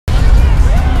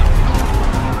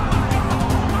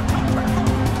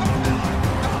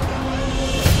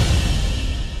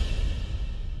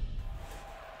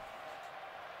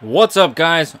What's up,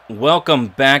 guys? Welcome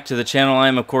back to the channel. I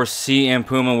am, of course, CM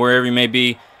Puma, wherever you may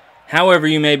be, however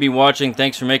you may be watching.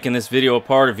 Thanks for making this video a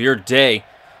part of your day.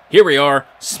 Here we are,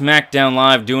 SmackDown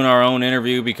Live, doing our own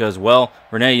interview because, well,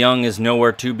 Renee Young is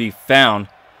nowhere to be found.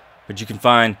 But you can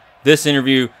find this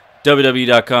interview,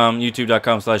 www.com,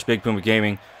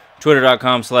 youtube.com/BigPumaGaming,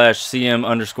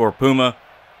 twitter.com/CM_Puma.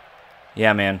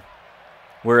 Yeah, man.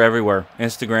 We're everywhere.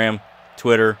 Instagram,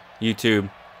 Twitter, YouTube,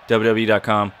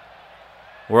 www.com.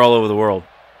 We're all over the world.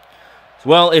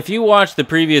 Well, if you watched the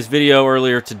previous video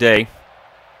earlier today,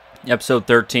 episode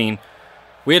 13,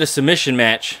 we had a submission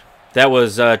match that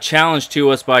was challenged to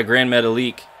us by Grand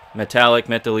Metalik,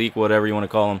 whatever you want to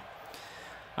call him.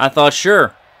 I thought,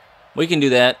 sure, we can do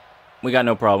that. We got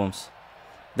no problems.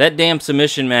 That damn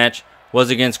submission match was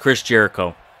against Chris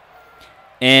Jericho.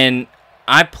 And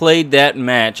I played that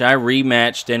match. I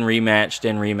rematched and rematched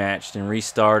and rematched and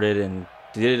restarted and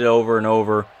did it over and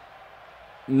over.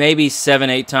 Maybe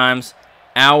 7-8 times,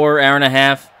 hour and a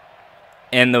half,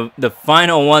 and the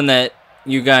final one that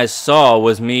you guys saw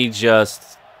was me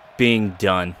just being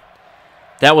done.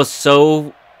 That was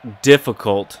so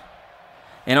difficult,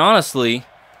 and honestly,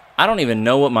 I don't even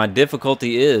know what my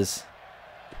difficulty is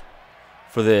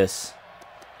for this.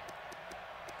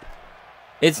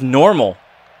 It's normal.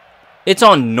 It's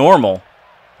on normal.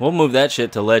 We'll move that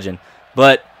shit to legend.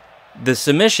 But the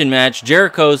submission match,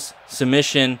 Jericho's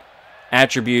submission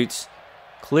attributes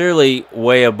clearly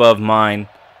way above mine,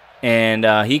 and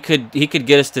he could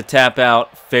get us to tap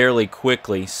out fairly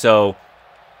quickly, so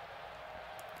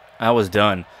I was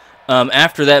done.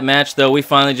 After that match, though, we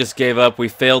finally just gave up. We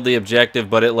failed the objective,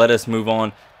 but it let us move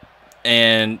on,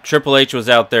 and Triple H was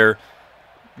out there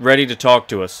ready to talk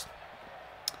to us.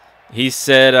 He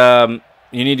said,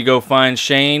 you need to go find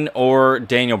Shane or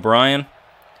Daniel Bryan.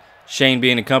 Shane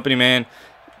being a company man,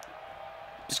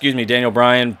 Daniel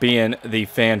Bryan being the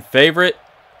fan favorite.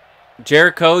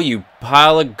 Jericho, you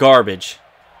pile of garbage.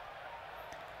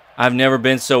 I've never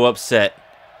been so upset.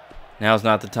 Now's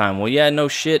not the time. Well, yeah, no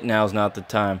shit, now's not the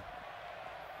time.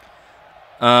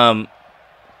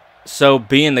 So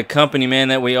being the company man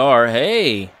that we are,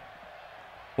 hey,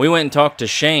 we went and talked to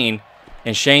Shane,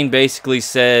 and Shane basically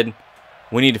said,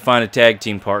 we need to find a tag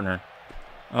team partner.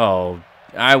 Oh,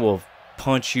 I will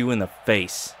punch you in the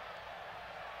face.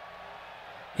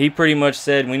 He pretty much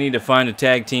said we need to find a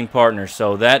tag team partner.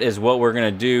 So that is what we're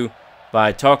going to do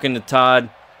by talking to Todd.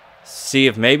 See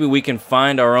if maybe we can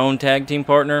find our own tag team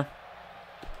partner.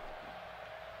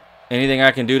 Anything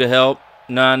I can do to help?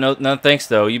 Nah, no thanks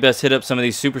though. You best hit up some of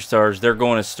these superstars. They're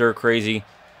going to stir crazy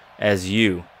as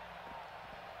you.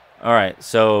 Alright,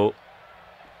 so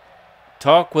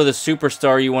talk with a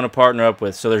superstar you want to partner up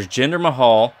with. So there's Jinder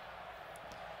Mahal.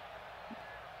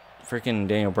 Freaking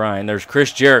Daniel Bryan. There's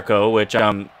Chris Jericho, which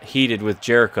I'm heated with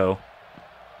Jericho.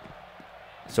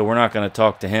 So we're not going to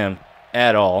talk to him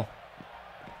at all.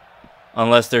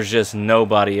 Unless there's just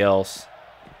nobody else.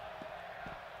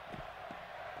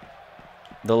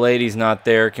 The lady's not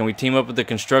there. Can we team up with the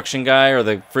construction guy or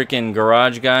the freaking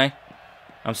garage guy?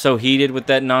 I'm so heated with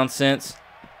that nonsense.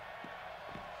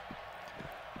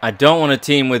 I don't want to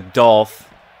team with Dolph.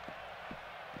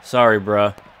 Sorry,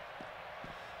 bruh.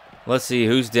 Let's see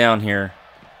who's down here.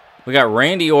 We got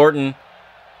Randy Orton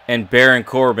and Baron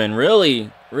Corbin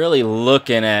really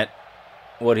looking at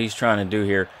what he's trying to do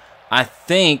here. I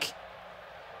think,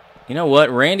 you know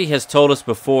what? Randy has told us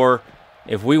before,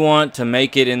 if we want to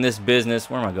make it in this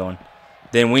business, where am I going?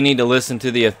 Then we need to listen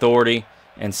to the authority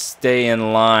and stay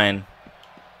in line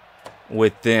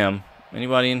with them.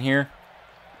 Anybody in here?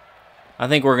 I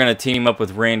think we're going to team up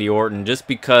with Randy Orton just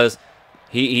because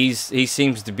he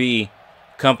seems to be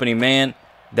company man.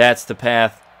 That's the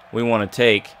path we want to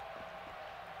take.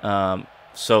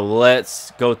 So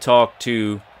let's go talk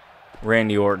to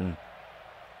Randy Orton.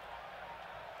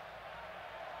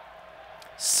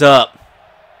 Sup?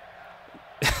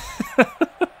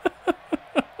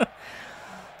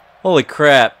 Holy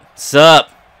crap. Sup?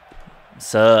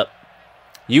 Sup?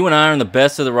 You and I are the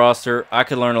best of the roster. I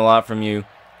could learn a lot from you.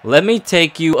 Let me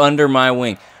take you under my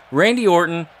wing. Randy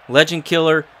Orton, legend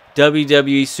killer,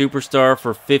 WWE superstar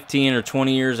for 15 or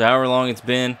 20 years, however long it's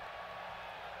been.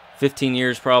 15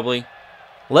 years probably.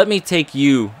 Let me take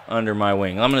you under my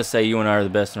wing. I'm going to say you and I are the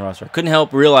best in the roster. I couldn't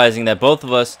help realizing that both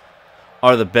of us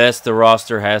are the best the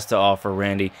roster has to offer,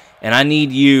 Randy. And I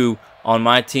need you on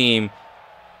my team,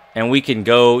 and we can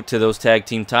go to those tag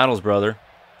team titles, brother.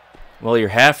 Well, you're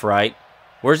half right.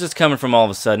 Where's this coming from all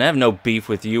of a sudden? I have no beef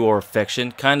with you or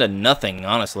affection. Kind of nothing,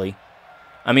 honestly.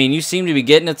 I mean, you seem to be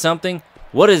getting at something.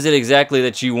 What is it exactly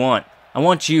that you want? I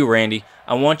want you, Randy.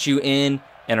 I want you in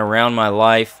and around my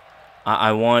life.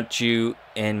 I want you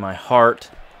in my heart.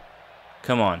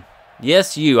 Come on.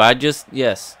 Yes, you.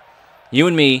 Yes. You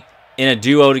and me in a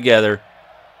duo together.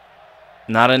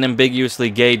 Not an ambiguously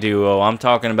gay duo. I'm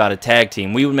talking about a tag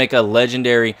team. We would make a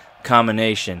legendary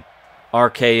combination.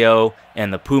 RKO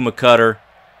and the Puma Cutter.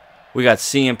 We got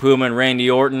CM Puma and Randy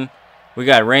Orton. We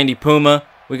got Randy Puma.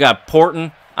 We got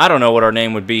Porton. I don't know what our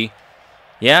name would be.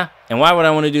 Yeah? And why would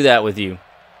I want to do that with you?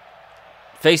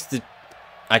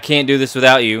 I can't do this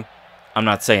without you. I'm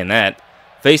not saying that.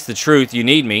 Face the truth. You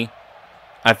need me.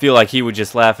 I feel like he would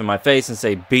just laugh in my face and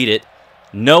say, beat it.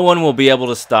 No one will be able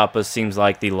to stop us, seems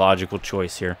like the logical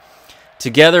choice here.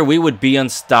 Together, we would be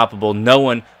unstoppable. No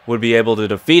one would be able to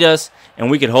defeat us,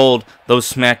 and we could hold those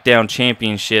SmackDown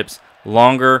championships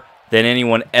longer than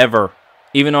anyone ever.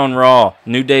 Even on Raw,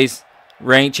 New Day's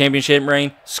championship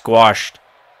reign, squashed.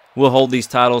 We'll hold these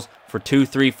titles for 2,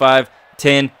 3, 5,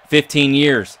 10, 15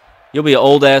 years. You'll be an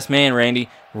old-ass man, Randy,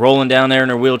 rolling down there in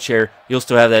a wheelchair. You'll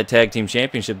still have that tag team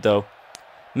championship, though.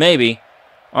 Maybe.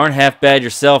 Aren't half bad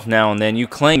yourself now and then. You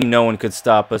claim no one could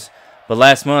stop us, but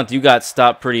last month you got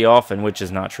stopped pretty often, which is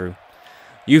not true.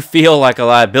 You feel like a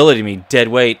liability to me. Dead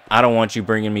weight. I don't want you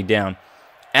bringing me down.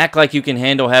 Act like you can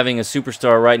handle having a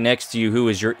superstar right next to you who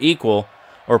is your equal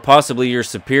or possibly your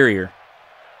superior.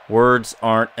 Words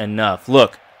aren't enough.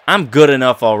 Look, I'm good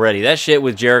enough already. That shit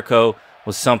with Jericho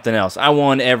was something else. I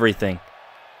won everything.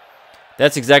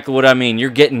 That's exactly what I mean. You're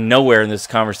getting nowhere in this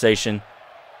conversation.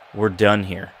 We're done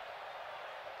here.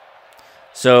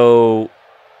 So,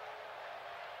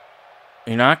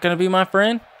 you're not going to be my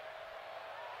friend?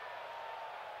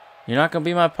 You're not going to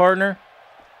be my partner?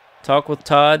 Talk with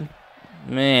Todd?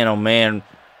 Man, oh man.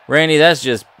 Randy, that's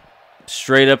just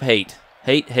straight up hate.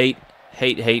 Hate.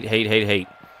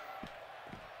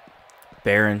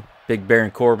 Baron. Big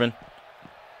Baron Corbin.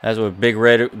 That's what Big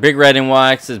Red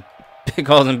NY says.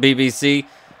 Calls him BBC.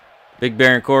 Big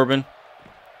Baron Corbin.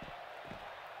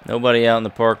 Nobody out in the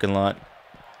parking lot.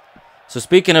 So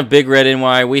speaking of Big Red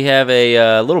NY, we have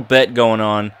a little bet going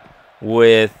on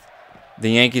with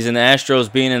the Yankees and the Astros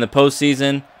being in the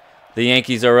postseason. The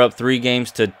Yankees are up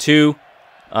 3-2.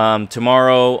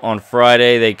 Tomorrow on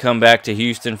Friday, they come back to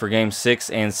Houston for Game 6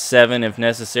 and 7 if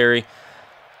necessary.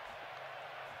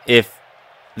 If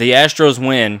the Astros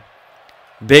win,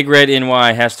 Big Red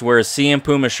NY has to wear a CM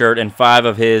Puma shirt in 5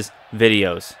 of his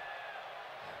videos.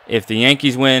 If the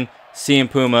Yankees win,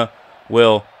 CM Puma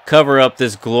will cover up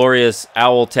this glorious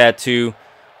owl tattoo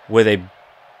with a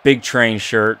big train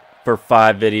shirt for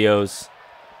 5 videos.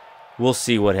 We'll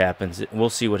see what happens. We'll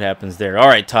see what happens there. All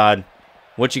right, Todd,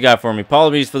 what you got for me?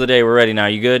 Apologies for the day. We're ready now.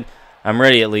 You good? I'm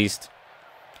ready at least.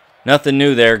 Nothing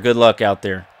new there. Good luck out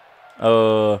there.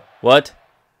 What?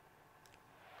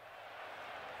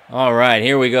 All right,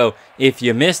 here we go. If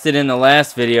you missed it in the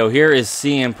last video, here is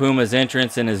CM Puma's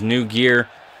entrance in his new gear.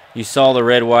 You saw the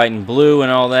red, white, and blue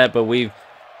and all that, but we've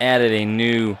added a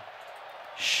new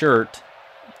shirt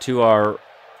to our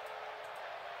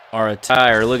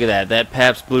attire. Look at that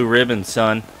Pabst Blue Ribbon,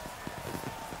 son.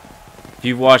 If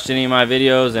you've watched any of my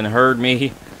videos and heard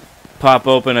me pop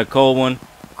open a cold one,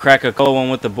 crack a cold one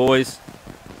with the boys,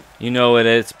 you know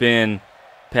it's been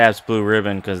Pabst Blue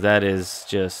Ribbon, because that is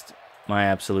just my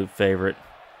absolute favorite.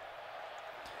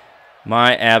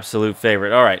 My absolute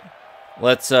favorite. All right,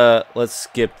 let's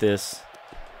skip this.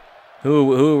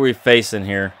 Who are we facing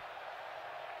here?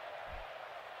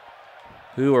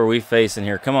 Who are we facing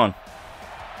here? Come on.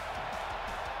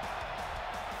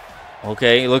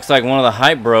 Okay, it looks like one of the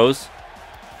hype bros.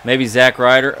 Maybe Zack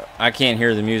Ryder. I can't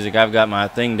hear the music. I've got my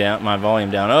thing down, my volume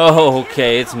down. Oh,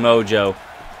 okay, it's Mojo.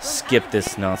 Skip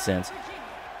this nonsense.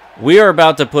 We are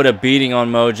about to put a beating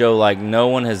on Mojo like no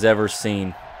one has ever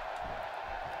seen.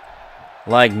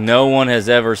 Like no one has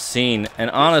ever seen. And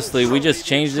honestly, we just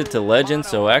changed it to Legend,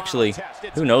 so actually,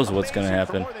 who knows what's going to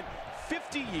happen.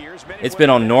 It's been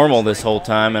on normal this whole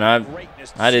time, and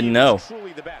I didn't know.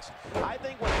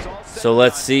 So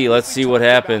let's see what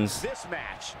happens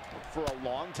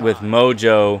with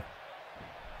Mojo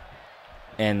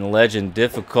and Legend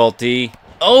difficulty.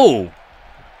 Oh!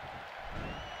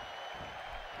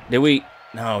 Did we?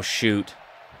 No, shoot.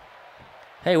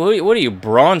 Hey, what are you,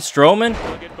 Braun Strowman?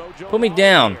 Put me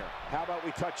down.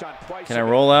 Can I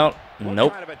roll out?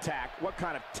 Nope. What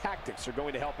kind of tactics are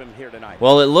going to help him here tonight?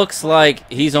 Well, it looks like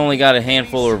he's only got a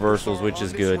handful of reversals, which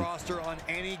is good.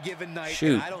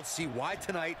 Shoot.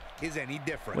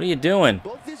 What are you doing?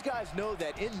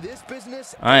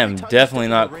 I am definitely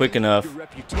not quick enough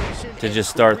to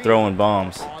just start throwing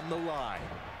bombs.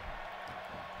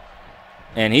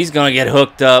 And he's going to get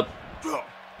hooked up.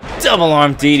 Double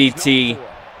arm DDT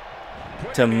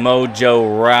to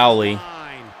Mojo Rawley.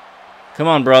 Come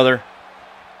on, brother.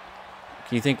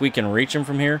 Do you think we can reach him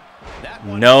from here?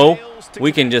 No.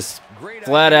 we can just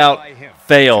flat out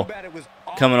fail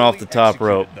coming off the top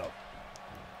rope.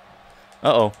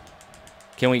 Uh-oh.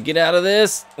 Can we get out of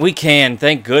this? We can.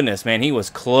 Thank goodness, man. He was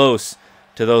close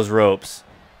to those ropes.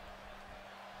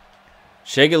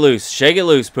 Shake it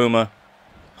loose, Puma.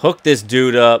 Hook this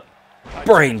dude up.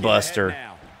 Brainbuster.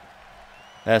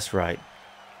 That's right.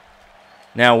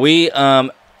 Now we,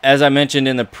 as I mentioned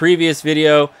in the previous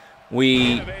video,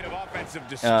 we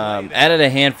added a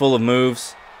handful of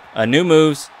moves, new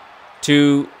moves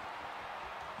to.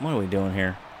 What are we doing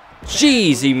here?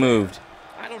 Jeez, he moved.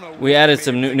 We added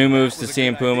some new moves to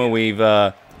CM Puma. We've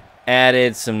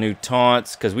added some new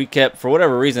taunts because we kept, for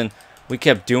whatever reason, we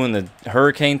kept doing the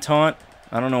hurricane taunt.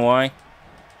 I don't know why.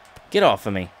 Get off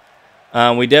of me.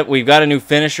 We've got a new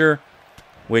finisher,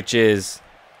 which is,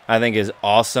 I think, is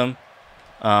awesome.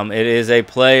 It is a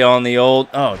play on the old.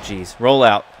 Oh, jeez. Roll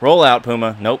out,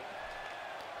 Puma. Nope.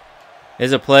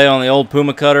 It's a play on the old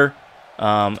Puma cutter.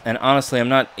 And honestly, I'm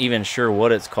not even sure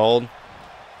what it's called.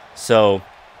 So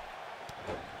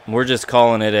we're just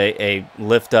calling it a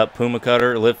lift up Puma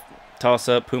cutter, toss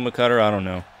up Puma cutter. I don't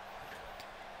know.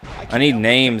 I need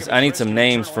names. I need some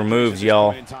names for moves,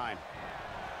 y'all.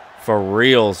 For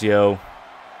reals, yo.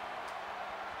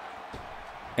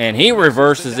 And he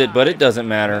reverses it, but it doesn't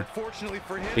matter.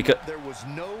 Because,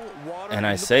 and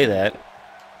I say that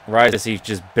right as he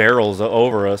just barrels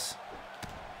over us.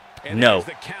 No.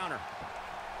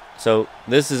 So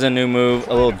this is a new move,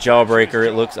 a little jawbreaker.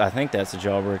 It looks, I think that's a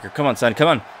jawbreaker. Come on, son. Come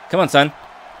on. Come on, son.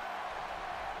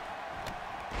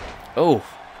 Oh.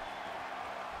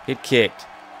 Get kicked.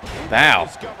 Bow.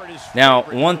 Now,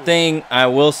 one thing I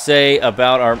will say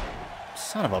about our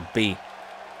son of a B,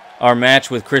 our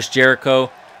match with Chris Jericho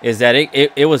is that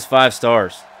it was 5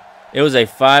 stars. It was a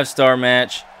 5-star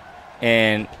match,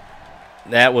 and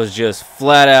that was just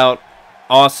flat out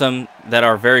awesome. That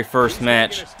our very first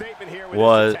match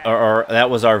was, or that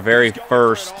was our very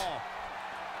first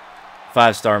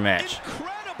 5-star match.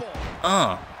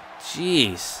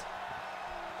 Jeez.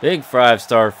 Big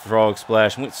 5-star frog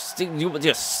splash. You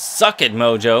just suck it,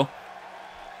 Mojo.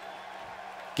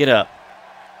 Get up.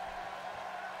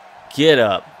 Get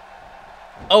up.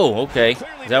 Oh, okay.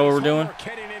 Is that what we're doing?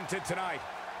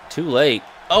 Too late.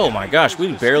 Oh my gosh,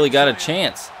 we barely got a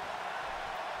chance.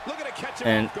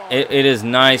 And it is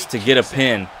nice to get a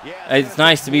pin. It's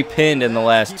nice to be pinned in the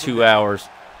last 2 hours.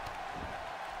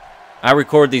 I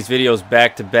record these videos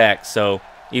back to back, so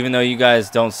even though you guys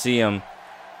don't see them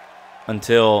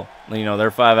until, you know, they're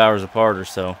 5 hours apart or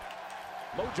so.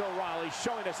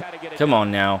 Come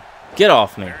on now. Get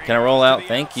off me. Can I roll out?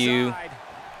 Thank you.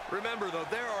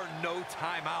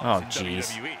 Oh,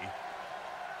 jeez.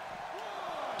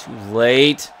 Too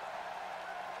late.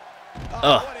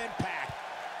 Ugh.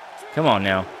 Come on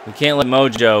now. We can't let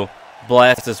Mojo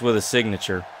blast us with a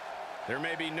signature.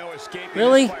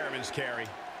 Really?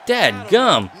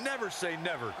 Dadgum. Never say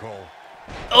never, Cole.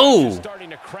 Oh!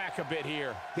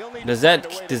 Does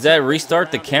that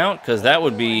restart the count? Because that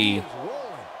would be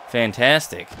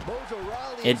fantastic.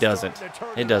 It doesn't.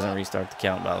 It doesn't restart the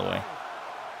count, by the way.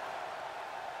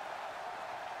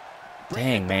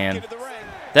 Dang, man.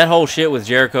 That whole shit with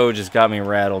Jericho just got me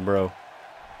rattled, bro.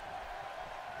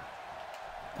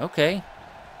 Okay.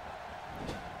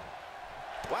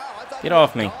 Get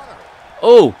off me.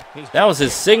 Oh! That was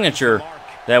his signature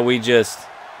that we just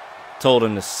told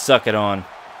him to suck it on.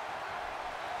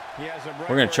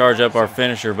 We're going to charge up our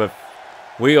finisher, but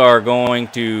we are going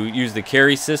to use the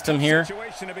carry system here.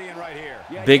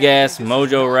 Big ass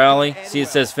Mojo Rally. See, it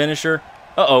says finisher.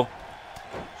 Uh-oh.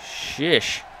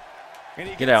 Shish.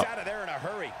 Get out.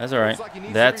 That's alright.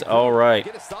 That's alright.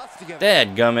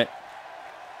 Dadgummit.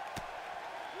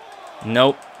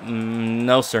 Nope.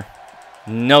 No, sir.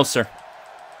 No, sir.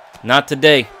 Not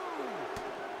today.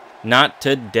 Not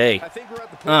today. I think we're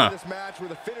at the point of this match where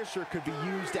the finisher could be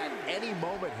used at any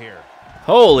moment here.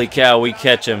 Holy cow, we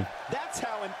catch him. That's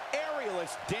how an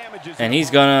aerialist damages. And he's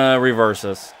gonna reverse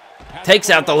us. Takes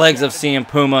out the legs of CM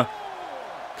Puma.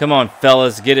 Come on,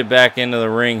 fellas, get it back into the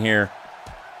ring here.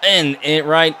 And it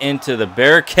right into the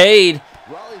barricade.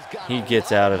 He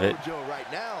gets out of it.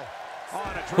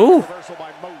 Whew.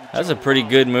 That's a pretty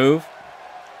good move.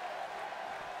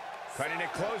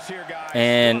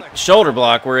 And shoulder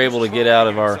block, we're able to get out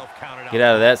of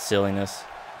that silliness.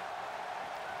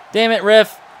 Damn it,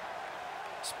 ref.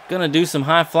 It's gonna do some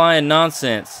high flying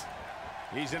nonsense.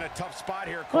 He's in a tough spot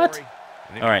here, what?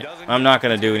 All right, I'm not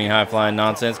gonna do any high flying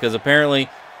nonsense because apparently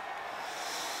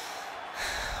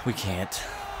we can't.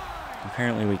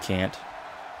 Apparently we can't.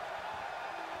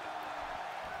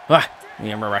 Ah,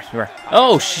 yeah, right.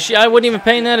 Oh, I wasn't even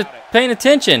paying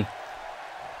attention.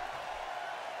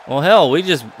 Well, hell, we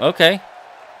just... Okay.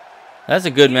 That's a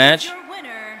good match.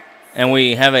 And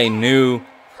we have a new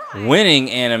winning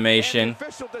animation.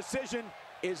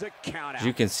 As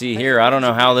you can see here, I don't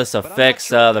know how this affects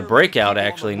the breakout,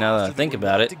 actually, now that I think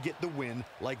about it.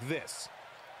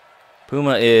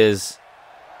 Puma is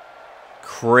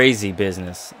crazy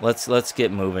business. Let's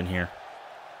get moving here.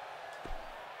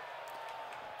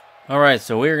 All right,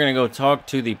 so we're going to go talk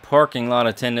to the parking lot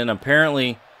attendant.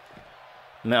 Apparently,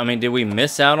 I mean, did we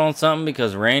miss out on something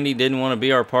because Randy didn't want to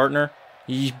be our partner?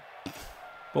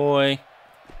 Boy.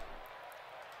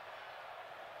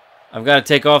 I've got to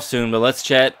take off soon, but let's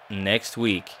chat next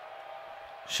week.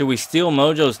 Should we steal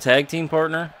Mojo's tag team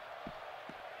partner?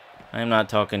 I am not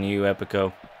talking to you,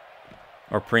 Epico.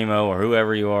 Or Primo, or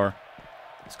whoever you are.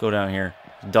 Let's go down here.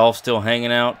 Is Dolph still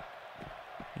hanging out?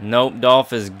 Nope,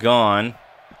 Dolph is gone.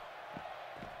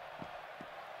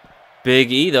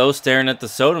 Big E, though, staring at the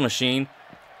soda machine.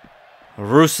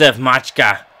 Rusev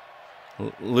Machka.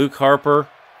 Luke Harper.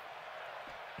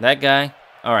 That guy.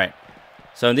 All right.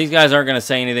 So these guys aren't going to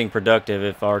say anything productive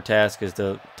if our task is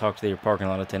to talk to the parking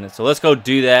lot attendant. So let's go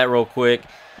do that real quick.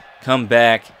 Come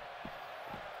back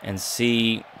and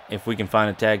see if we can find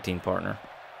a tag team partner.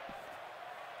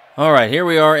 All right, here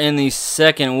we are in the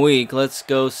second week. Let's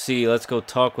go see. Let's go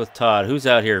talk with Todd. Who's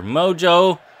out here?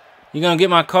 Mojo, you going to get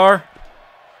my car?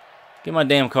 Get my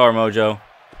damn car, Mojo.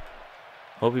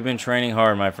 Hope you've been training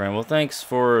hard, my friend. Well, thanks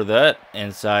for that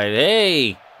insight.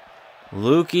 Hey,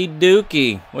 Lukey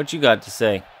Dookie, what you got to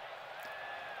say?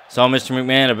 Saw Mr.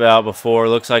 McMahon about before.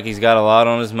 Looks like he's got a lot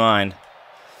on his mind.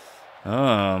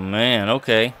 Oh, man,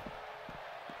 okay.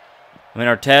 I mean,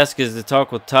 our task is to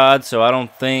talk with Todd, so I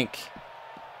don't think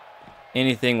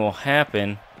anything will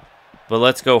happen. But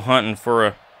let's go hunting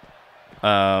for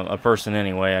a person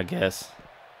anyway, I guess.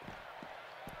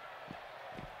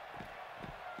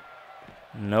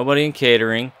 Nobody in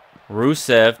catering.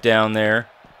 Rusev down there.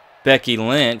 Becky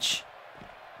Lynch.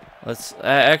 Let's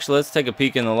take a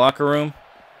peek in the locker room.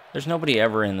 There's nobody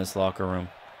ever in this locker room.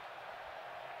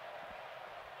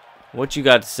 What you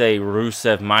got to say,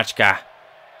 Rusev Machka?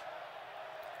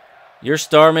 Your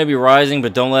star may be rising,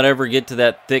 but don't let it ever get to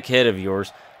that thick head of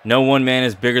yours. No one man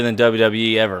is bigger than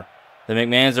WWE ever. The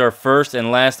McMahons are first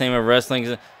and last name of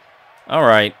wrestling. All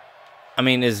right. I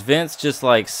mean, is Vince just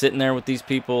like sitting there with these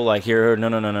people? Like, here,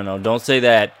 no. Don't say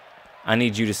that. I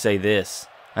need you to say this.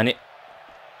 I need...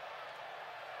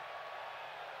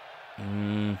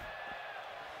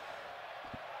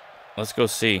 Let's go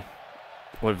see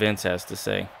what Vince has to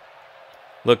say.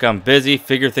 Look, I'm busy.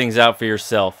 Figure things out for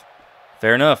yourself.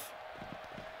 Fair enough.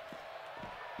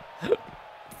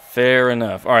 Fair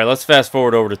enough. All right, let's fast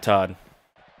forward over to Todd.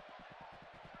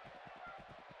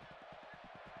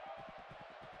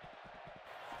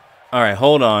 All right,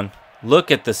 hold on.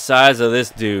 Look at the size of this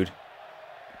dude.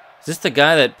 Is this the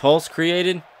guy that Pulse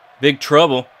created? Big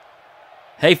Trouble.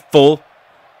 Hey, fool.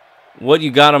 What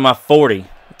you got on my 40?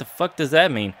 What the fuck does that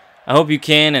mean? I hope you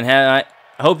can and I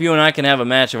hope you and I can have a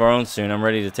match of our own soon. I'm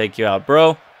ready to take you out.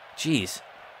 Bro, jeez.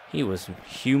 He was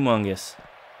humongous.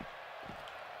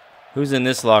 Who's in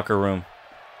this locker room?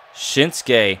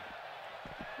 Shinsuke.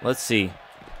 Let's see.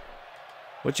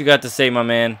 What you got to say, my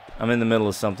man? I'm in the middle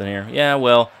of something here. Yeah,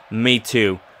 well, me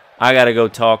too. I gotta go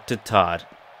talk to Todd.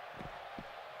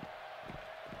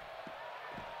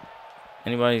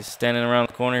 Anybody standing around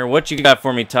the corner here? What you got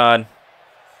for me, Todd?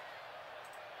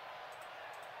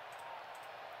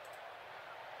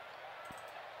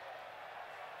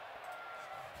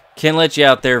 Can't let you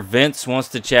out there. Vince wants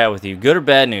to chat with you. Good or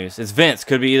bad news? It's Vince.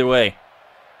 Could be either way.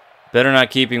 Better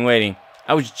not keep him waiting.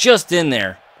 I was just in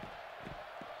there.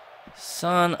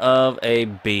 Son of a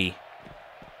B.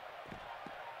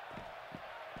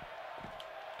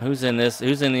 Who's in this?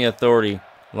 Who's in the authority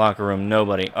locker room?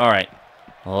 Nobody. All right.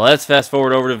 Let's fast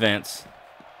forward over to Vince.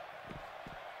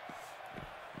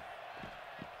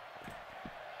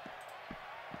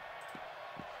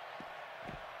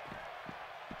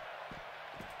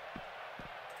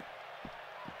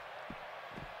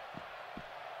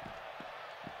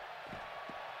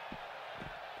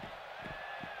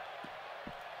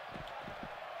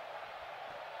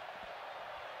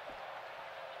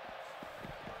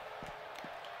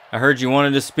 I heard you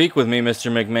wanted to speak with me,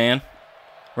 Mr. McMahon.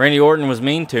 Randy Orton was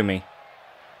mean to me.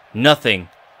 Nothing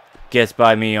gets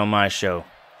by me on my show.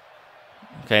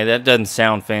 Okay, that doesn't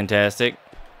sound fantastic.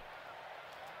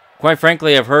 Quite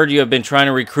frankly, I've heard you have been trying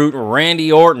to recruit Randy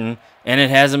Orton, and it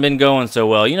hasn't been going so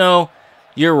well. You know,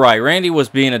 you're right. Randy was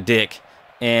being a dick,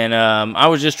 and I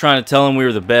was just trying to tell him we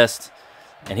were the best,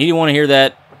 and he didn't want to hear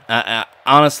that.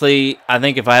 Honestly, I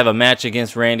think if I have a match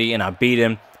against Randy and I beat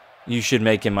him, you should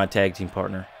make him my tag team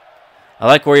partner. I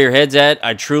like where your head's at.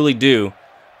 I truly do.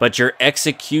 But your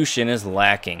execution is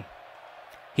lacking.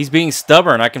 He's being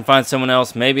stubborn. I can find someone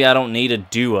else. Maybe I don't need a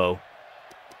duo.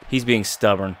 He's being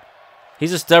stubborn.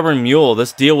 He's a stubborn mule.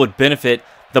 This deal would benefit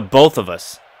the both of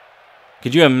us.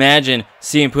 Could you imagine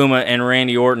CM Puma and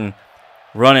Randy Orton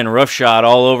running roughshod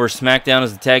all over SmackDown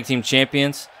as the tag team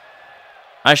champions?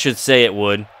 I should say it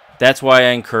would. That's why I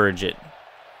encourage it.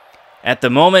 At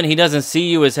the moment, he doesn't see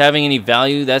you as having any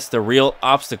value. That's the real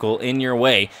obstacle in your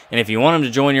way. And if you want him to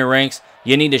join your ranks,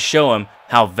 you need to show him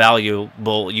how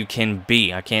valuable you can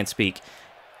be. I can't speak.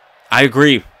 I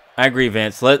agree. I agree,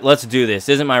 Vince. Let's do this.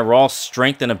 Isn't my Raw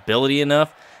strength and ability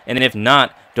enough? And if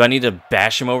not, do I need to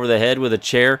bash him over the head with a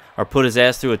chair or put his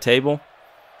ass through a table?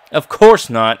 Of course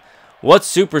not. What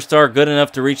superstar good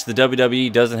enough to reach the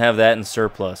WWE doesn't have that in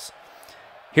surplus?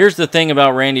 Here's the thing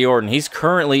about Randy Orton. He's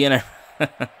currently in a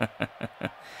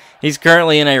He's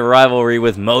currently in a rivalry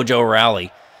with Mojo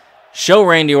Rawley. Show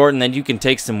Randy Orton that you can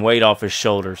take some weight off his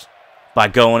shoulders by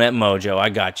going at Mojo. I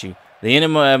got you. The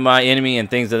enemy of my enemy and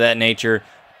things of that nature.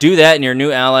 Do that and your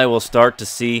new ally will start to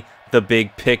see the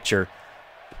big picture.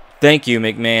 Thank you,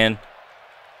 McMahon.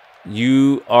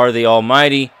 You are the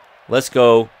almighty. Let's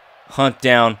go hunt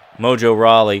down Mojo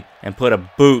Rawley and put a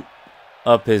boot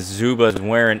up his Zuba's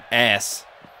wearing ass.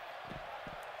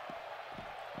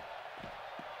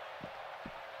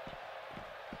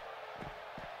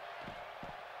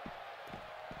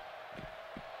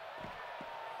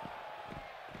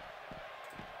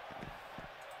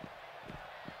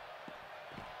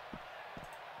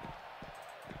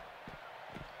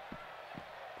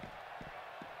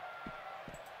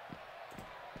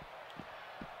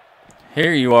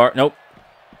 Here you are. Nope.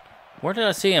 Where did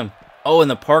I see him? Oh, in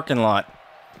the parking lot.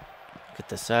 Look at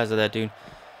the size of that dude.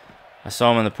 I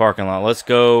saw him in the parking lot. Let's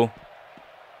go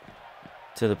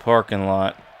to the parking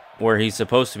lot where he's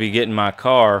supposed to be getting my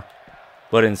car.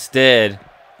 But instead,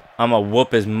 I'm going to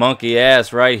whoop his monkey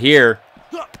ass right here.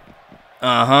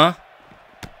 Uh-huh.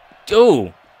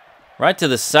 Ooh. Right to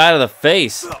the side of the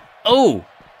face. Oh.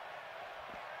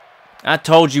 I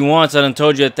told you once. I done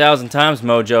told you 1,000 times,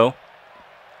 Mojo.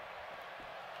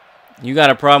 You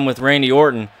got a problem with Randy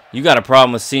Orton. You got a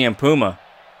problem with CM Puma.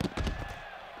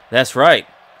 That's right.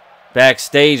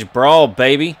 Backstage brawl,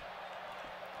 baby.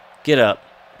 Get up.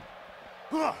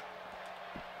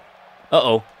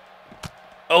 Uh-oh.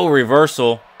 Oh,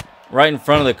 reversal. Right in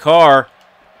front of the car.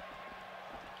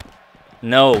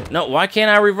 No. No, why can't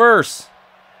I reverse?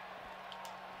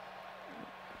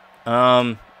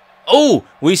 Oh,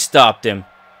 we stopped him.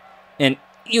 And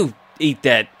you eat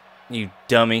that, you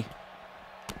dummy.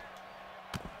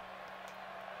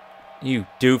 You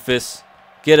doofus.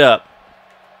 Get up.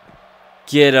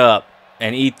 Get up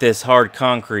and eat this hard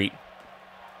concrete.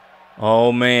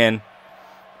 Oh, man.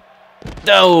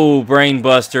 Oh,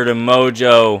 brainbuster to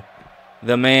Mojo.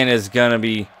 The man is going to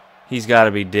be, he's got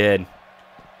to be dead.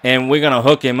 And we're going to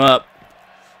hook him up.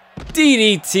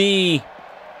 DDT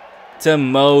to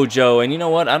Mojo. And you know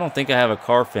what? I don't think I have a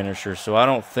car finisher, so I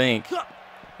don't think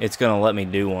it's going to let me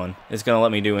do one. It's going to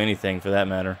let me do anything for that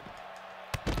matter.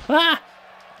 Ah!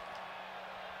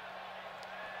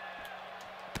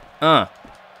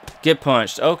 Get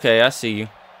punched. Okay, I see you.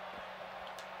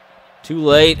 Too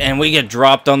late, and we get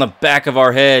dropped on the back of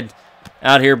our head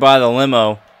out here by the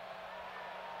limo.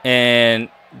 And,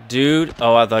 dude,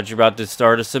 oh, I thought you were about to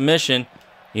start a submission.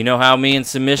 You know how me and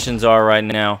submissions are right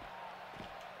now.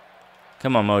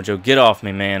 Come on, Mojo. Get off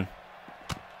me, man.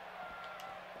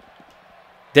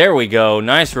 There we go.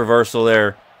 Nice reversal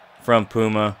there from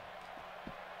Puma.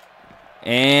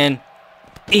 And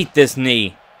eat this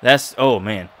knee. That's, oh,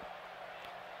 man.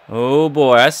 Oh,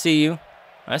 boy, I see you.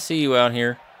 I see you out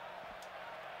here.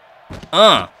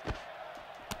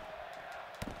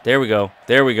 There we go.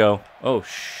 There we go. Oh,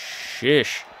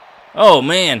 shish. Oh,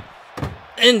 man.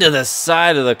 Into the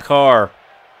side of the car.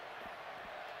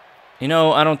 You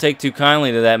know, I don't take too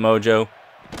kindly to that, Mojo.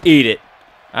 Eat it.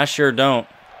 I sure don't.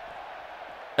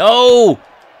 Oh!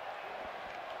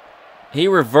 He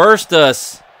reversed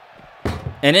us.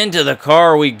 And into the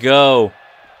car we go.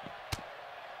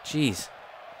 Jeez.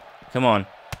 Come on.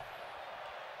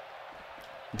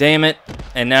 Damn it.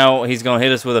 And now he's going to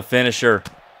hit us with a finisher.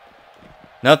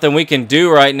 Nothing we can do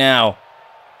right now.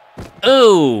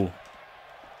 Ooh.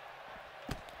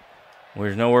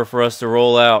 There's nowhere for us to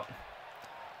roll out.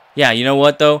 Yeah, you know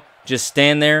what, though? Just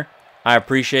stand there. I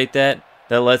appreciate that.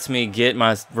 That lets me get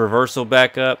my reversal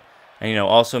back up. And, you know,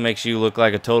 also makes you look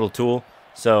like a total tool.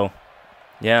 So,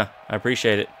 yeah, I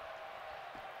appreciate it.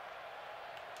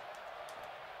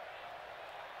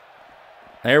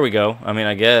 There we go. I mean,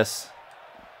 I guess.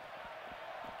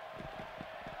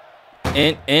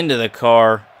 Into the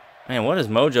car. Man, what is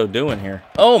Mojo doing here?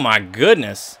 Oh, my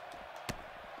goodness.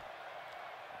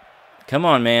 Come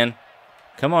on, man.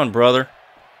 Come on, brother.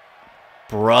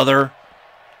 Brother.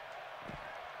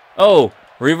 Oh,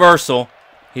 reversal.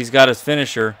 He's got his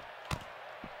finisher.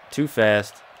 Too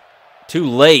fast. Too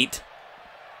late.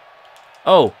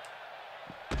 Oh.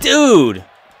 Dude.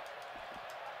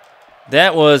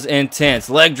 That was intense.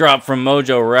 Leg drop from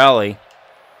Mojo Rawley.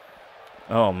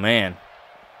 Oh, man.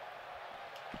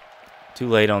 Too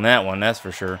late on that one, that's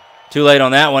for sure. Too late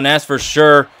on that one, that's for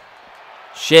sure.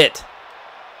 Shit.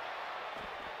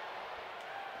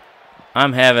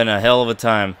 I'm having a hell of a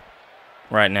time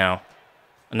right now.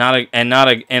 Not in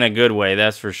a good way,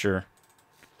 that's for sure.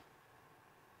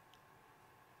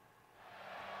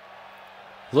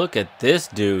 Look at this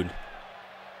dude.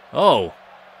 Oh,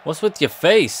 what's with your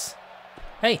face?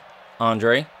 Hey,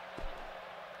 Andre.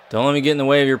 Don't let me get in the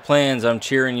way of your plans. I'm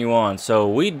cheering you on. So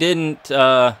we didn't,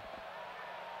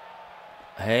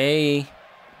 hey,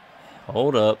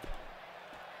 hold up.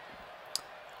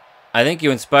 I think you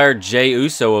inspired Jey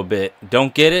Uso a bit.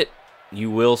 Don't get it?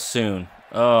 You will soon.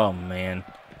 Oh, man.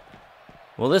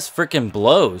 Well, this freaking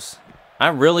blows. I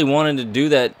really wanted to do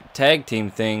that tag team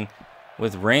thing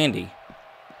with Randy.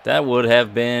 That would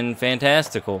have been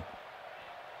fantastical.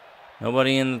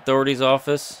 Nobody in the authority's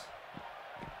office?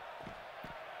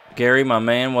 Gary, my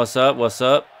man, what's up? What's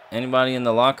up? Anybody in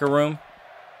the locker room?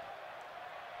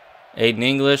 Aiden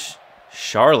English?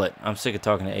 Charlotte. I'm sick of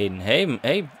talking to Aiden.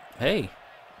 Hey.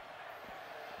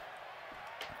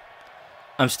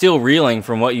 I'm still reeling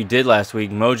from what you did last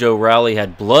week. Mojo Rawley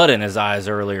had blood in his eyes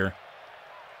earlier.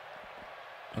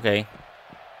 Okay.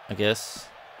 I guess.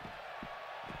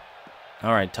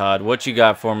 Alright, Todd. What you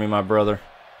got for me, my brother?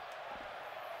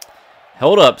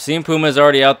 Hold up. CM Puma is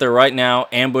already out there right now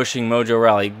ambushing Mojo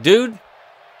Rawley. Dude.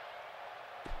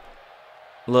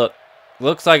 Look.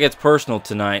 Looks like it's personal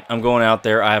tonight. I'm going out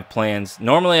there. I have plans.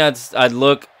 Normally, I'd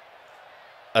look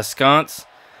askance.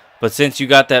 But since you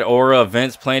got that aura of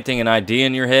Vince planting an idea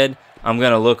in your head, I'm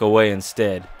going to look away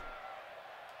instead.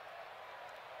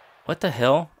 What the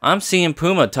hell? I'm CM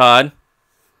Puma, Todd.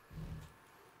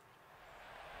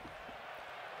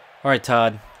 Alright,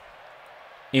 Todd.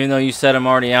 Even though you said I'm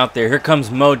already out there, here comes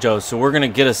Mojo, so we're going to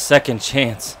get a second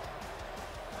chance.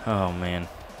 Oh, man.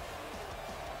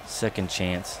 Second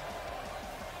chance.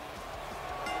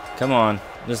 Come on.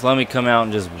 Just let me come out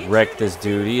and just wreck this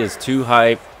dude. He is too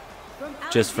hype.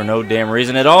 Just for no damn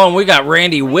reason at all. And we got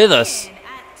Randy with us.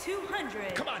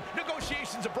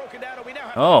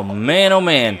 Oh, man, oh,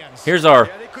 man. Here's our...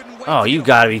 Oh, you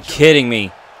got to be kidding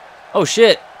me. Oh,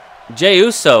 shit. Jey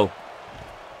Uso.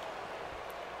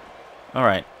 All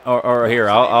right. Or here,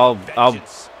 I'll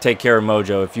take care of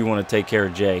Mojo if you want to take care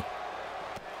of Jay.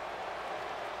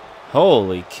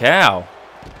 Holy cow.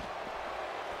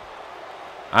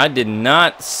 I did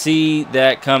not see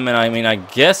that coming. I mean, I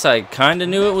guess I kind of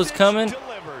knew it was coming.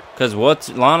 Because what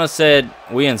Lana said,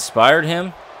 we inspired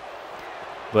him.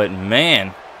 But,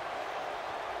 man.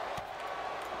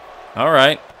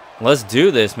 Alright. Let's do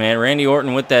this, man. Randy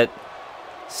Orton with that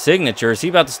signature. Is he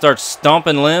about to start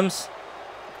stomping limbs?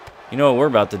 You know what we're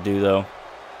about to do, though.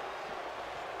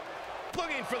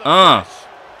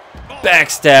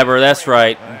 Backstabber, that's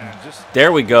right.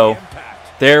 There we go.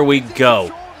 There we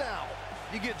go.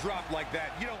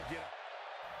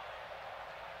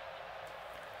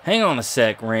 Hang on a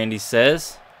sec, Randy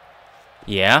says.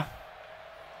 Yeah.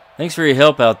 Thanks for your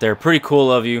help out there. Pretty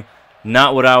cool of you.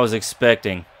 Not what I was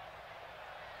expecting.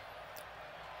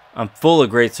 I'm full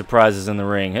of great surprises in the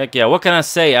ring. Heck yeah, what can I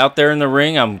say? Out there in the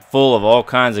ring, I'm full of all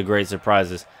kinds of great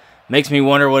surprises. Makes me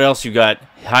wonder what else you got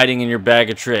hiding in your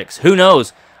bag of tricks. Who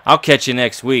knows? I'll catch you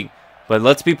next week. But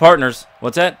let's be partners.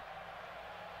 What's that?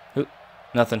 Who?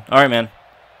 Nothing. All right, man.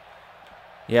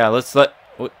 Yeah, let's let...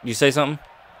 What, you say something?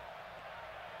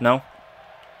 No?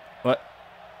 What?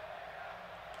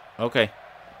 Okay.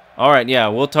 All right, yeah,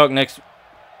 we'll talk next...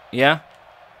 Yeah?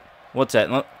 What's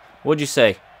that? What'd you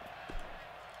say?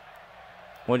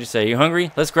 What'd you say? You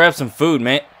hungry? Let's grab some food,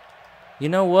 man. You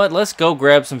know what? Let's go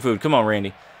grab some food. Come on,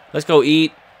 Randy. Let's go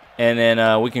eat, and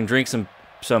then we can drink some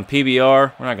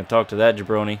PBR. We're not going to talk to that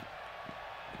jabroni.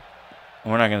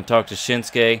 We're not going to talk to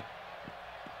Shinsuke.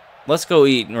 Let's go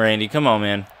eat, Randy. Come on,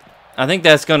 man. I think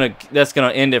that's gonna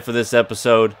end it for this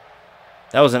episode.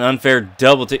 That was an unfair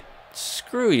double take.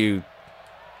 Screw you.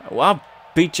 Well, I'll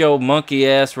beat your monkey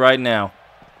ass right now.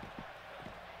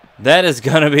 That is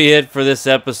going to be it for this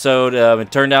episode.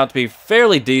 It turned out to be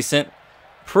fairly decent.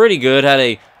 Pretty good. Had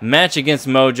a match against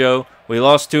Mojo. We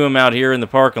lost to him out here in the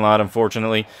parking lot,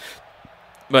 unfortunately.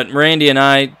 But Randy and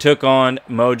I took on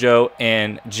Mojo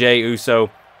and Jey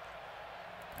Uso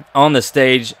on the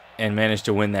stage. and managed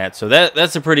to win that. So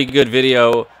that's a pretty good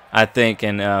video, I think,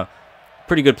 and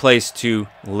pretty good place to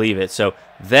leave it. So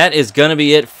that is going to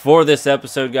be it for this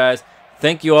episode, guys.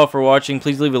 Thank you all for watching.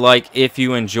 Please leave a like if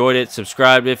you enjoyed it.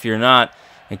 Subscribe if you're not.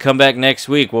 And come back next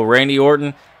week. Will Randy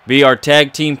Orton be our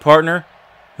tag team partner?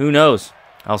 Who knows?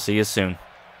 I'll see you soon.